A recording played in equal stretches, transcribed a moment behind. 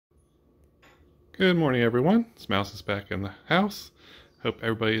Good morning, everyone. Mouse is back in the house. Hope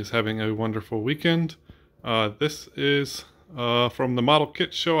everybody is having a wonderful weekend. This is from the model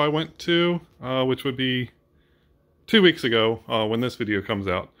kit show I went to, which would be 2 weeks ago when this video comes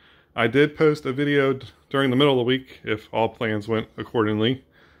out. I did post a video during the middle of the week, if all plans went accordingly,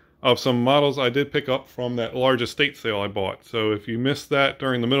 of some models I did pick up from that large estate sale I bought. So if you missed that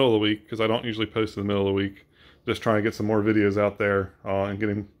during the middle of the week, because I don't usually post in the middle of the week, just trying to get some more videos out there and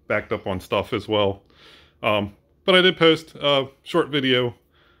getting backed up on stuff as well. But I did post a short video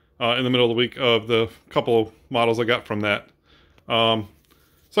in the middle of the week of the couple models I got from that. So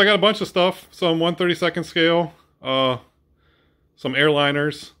I got a bunch of stuff, some 1/32 scale, some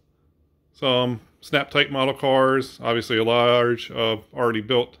airliners, some snap-type model cars, obviously a large already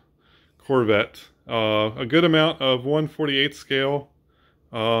built Corvette, a good amount of 1/48 scale,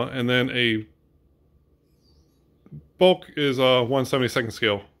 and then a bulk is 1/72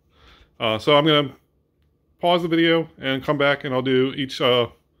 scale. So I'm going to pause the video and come back and I'll do each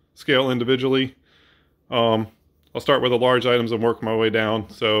scale individually. I'll start with the large items and work my way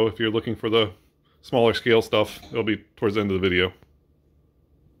down. So if you're looking for the smaller scale stuff, it'll be towards the end of the video.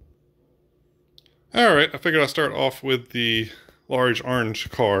 Alright, I figured I'd start off with the large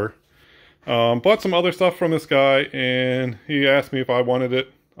orange car. Bought some other stuff from this guy and he asked me if I wanted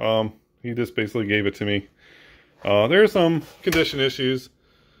it. He just basically gave it to me. There are some condition issues.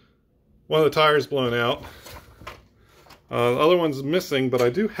 One of the tires blown out. The other one's missing, but I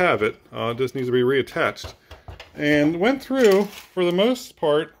do have it. It just needs to be reattached. And went through, for the most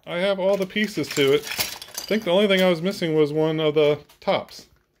part, I have all the pieces to it. I think the only thing I was missing was one of the tops.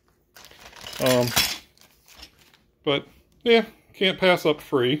 But yeah, can't pass up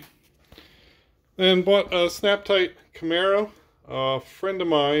free. Then bought a snap-tight Camaro. A friend of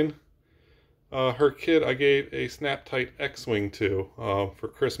mine, her kid, I gave a snap-tight X-Wing to for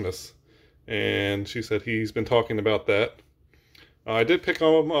Christmas. And she said he's been talking about that. I did pick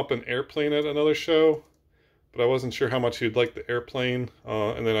him up an airplane at another show, but I wasn't sure how much he'd like the airplane.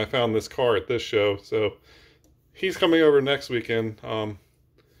 And then I found this car at this show, so he's coming over next weekend,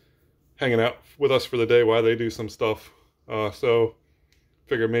 hanging out with us for the day while they do some stuff. So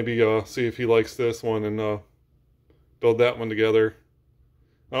figured maybe see if he likes this one and build that one together.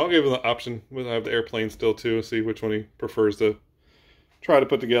 I'll give him the option. We'll have the airplane still too, see which one he prefers to try to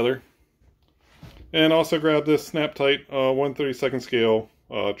put together. And also grabbed this snap-tight 1/32 scale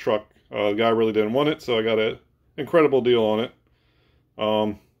truck. The guy really didn't want it, so I got an incredible deal on it.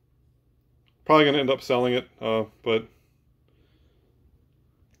 Probably going to end up selling it, but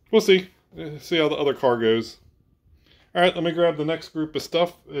we'll see. See how the other car goes. Alright, let me grab the next group of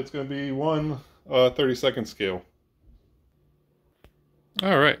stuff. It's going to be 1/32 scale.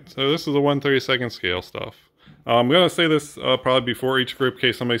 Alright, so this is the 1/32 scale stuff. I'm going to say this probably before each group in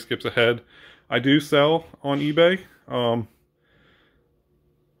case somebody skips ahead. I do sell on eBay, and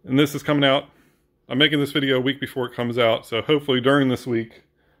this is coming out. I'm making this video a week before it comes out, so hopefully during this week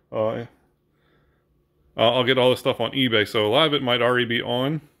I'll get all this stuff on eBay. So a lot of it might already be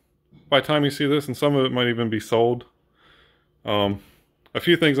on by the time you see this, and some of it might even be sold. A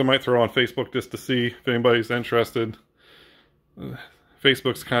few things I might throw on Facebook just to see if anybody's interested.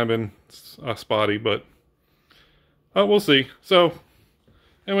 Facebook's kind of been spotty, but we'll see. So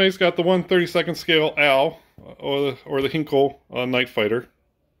anyways, got the 1/32 scale Al, or the Hinkle Night Fighter.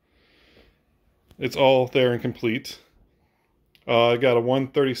 It's all there and complete. I got a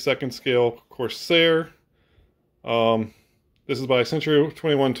 1/32 scale Corsair. This is by Century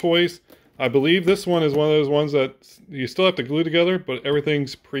 21 Toys. I believe this one is one of those ones that you still have to glue together, but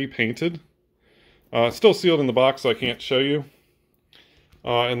everything's pre-painted. It's still sealed in the box, so I can't show you.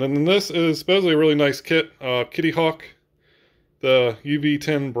 And then this is supposedly a really nice kit. Kitty Hawk, the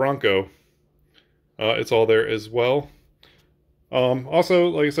UV10 Bronco. It's all there as well. Also,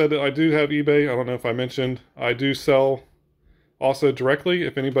 like I said, I do have eBay. I don't know if I mentioned. I do sell also directly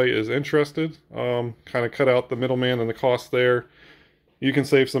if anybody is interested. Kind of cut out the middleman and the cost there. You can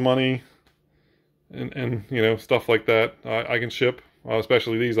save some money and you know, stuff like that. I can ship,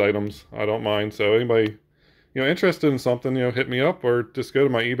 especially these items. I don't mind. So anybody, you know, interested in something, you know, hit me up or just go to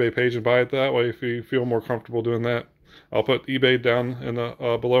my eBay page and buy it that way if you feel more comfortable doing that. I'll put eBay down in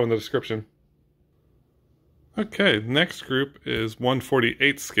the below in the description. Okay, the next group is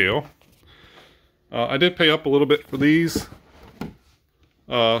 1/48 scale. I did pay up a little bit for these.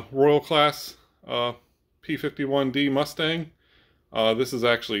 Royal Class P51D Mustang. This is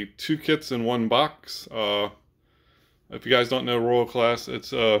actually 2 kits in 1 box. If you guys don't know Royal Class,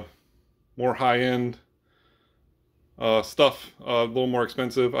 it's more high-end stuff, a little more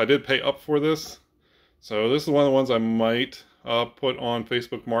expensive. I did pay up for this. So this is one of the ones I might put on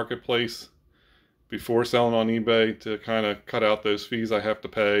Facebook Marketplace before selling on eBay to kind of cut out those fees I have to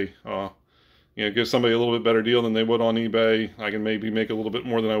pay. You know, give somebody a little bit better deal than they would on eBay. I can maybe make a little bit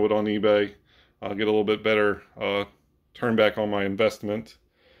more than I would on eBay. I'll get a little bit better turn back on my investment.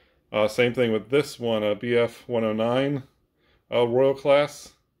 Same thing with this one, a BF 109 Royal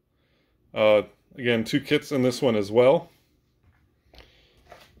Class. Again, 2 kits in this one as well.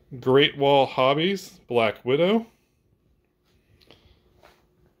 Great Wall Hobbies, Black Widow.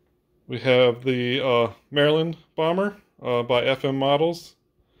 We have the Maryland Bomber by FM Models,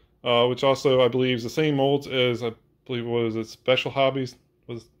 which also I believe is the same molds as, I believe, what is it, Special Hobbies?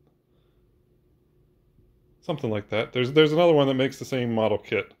 Was something like that. There's another one that makes the same model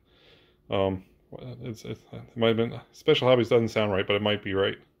kit. It might have been Special Hobbies. Doesn't sound right, but it might be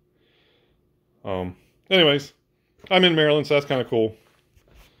right. Anyways, I'm in Maryland, so that's kind of cool.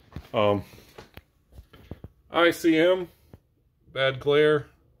 ICM, Bad Glare,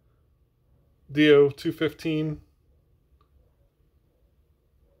 DO 215.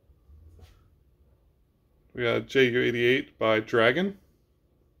 We got JU88 by Dragon.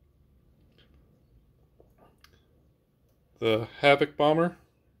 The Havoc Bomber,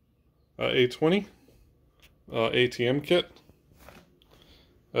 A20, ATM kit.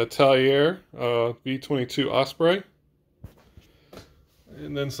 Talier, V22 Osprey.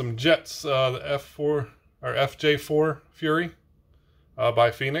 And then some jets, the F4 or FJ4 Fury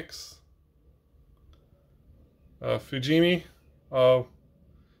by Phoenix. Fujimi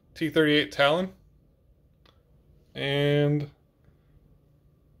T38 Talon. And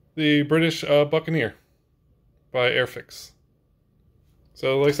the British Buccaneer by Airfix.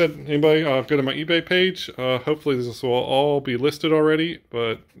 So like I said, anybody go to my eBay page. Hopefully this will all be listed already,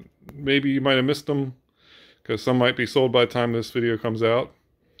 but maybe you might have missed them because some might be sold by the time this video comes out.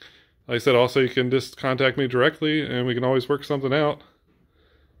 Like I said, also you can just contact me directly and we can always work something out.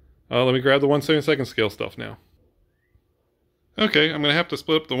 Let me grab the 1/72 scale stuff now. Okay, I'm going to have to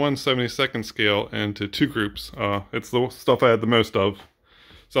split up the 1/72 scale into 2 groups. It's the stuff I had the most of.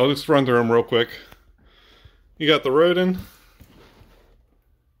 So I'll just run through them real quick. You got the Rodin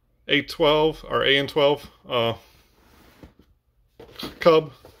A12 or AN12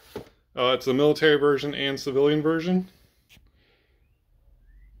 Cub. It's a military version and civilian version.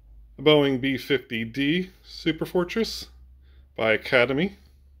 The Boeing B-50D Super Fortress by Academy.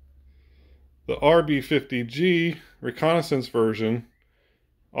 The RB-50G reconnaissance version,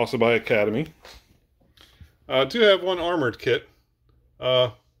 also by Academy. I do have one armored kit.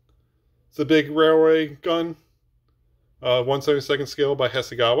 It's a big railway gun, 1/72 scale by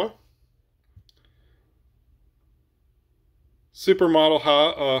Hasegawa.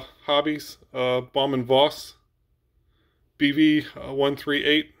 Supermodel Hobbies Baumann Voss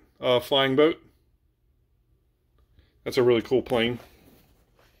BV-138 flying boat. That's a really cool plane.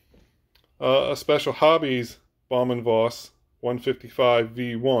 A Special Hobbies Baumann Voss 155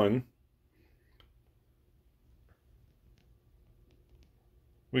 V1.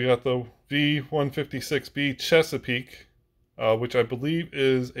 We got the V156B Chesapeake, which I believe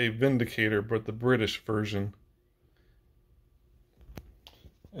is a Vindicator, but the British version.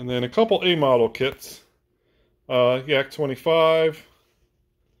 And then a couple A model kits. Yak 25,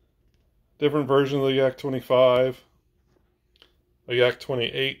 different version of the Yak 25, a Yak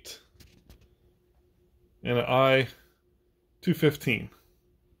 28, and an I-215.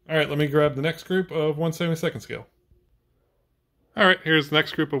 Alright, let me grab the next group of 1/72 scale. Alright, here's the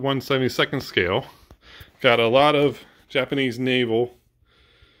next group of 1/72 scale. Got a lot of Japanese naval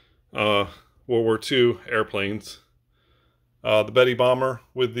World War II airplanes. The Betty bomber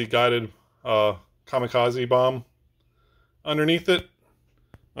with the guided kamikaze bomb underneath it.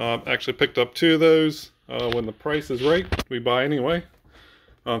 Actually picked up 2 of those. When the price is right, we buy anyway.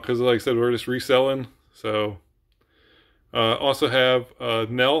 Because like I said, we're just reselling. So, also have a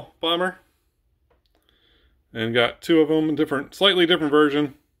Nell bomber. And got 2 of them in different, slightly different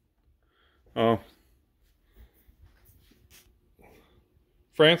version.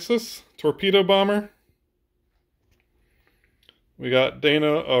 Francis torpedo bomber. We got Dana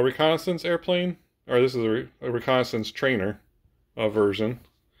a reconnaissance airplane, or this is a reconnaissance trainer version.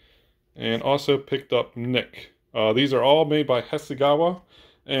 And also picked up Nick. These are all made by Hasegawa,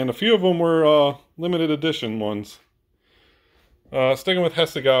 and a few of them were limited edition ones. Sticking with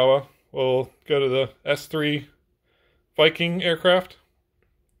Hasegawa, we'll go to the S3 Viking aircraft.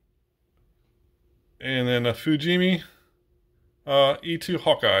 And then a Fujimi E2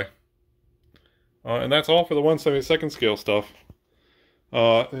 Hawkeye. And that's all for the 1/72 scale stuff.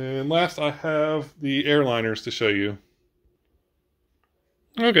 And last I have the airliners to show you.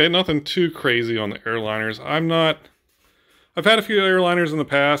 Okay, nothing too crazy on the airliners. I've had a few airliners in the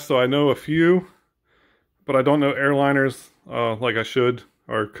past, so I know a few. but I don't know airliners like I should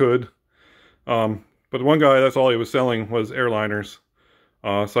or could. But one guy, that's all he was selling was airliners.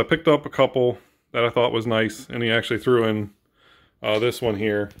 So I picked up a couple that I thought was nice, and he actually threw in this one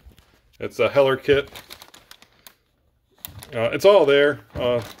here. It's a Heller kit. It's all there.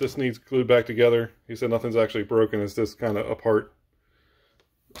 This needs glued back together. He said nothing's actually broken, it's just kind of apart.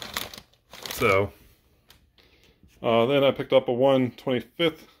 So, then I picked up a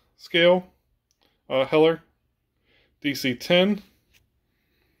 1/25th scale Heller DC-10.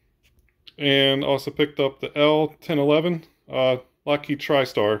 And also picked up the L1011 Lockheed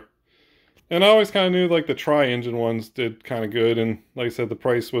TriStar. And I always kind of knew like the tri-engine ones did kind of good, and like I said, the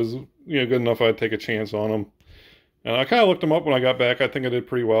price was good enough I'd take a chance on them. And I kind of looked them up when I got back. I think I did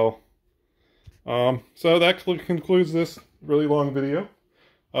pretty well. So that concludes this really long video.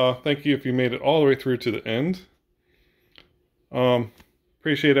 Thank you if you made it all the way through to the end.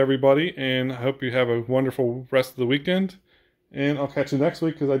 Appreciate everybody, and I hope you have a wonderful rest of the weekend. And I'll catch you next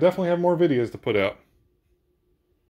week because I definitely have more videos to put out.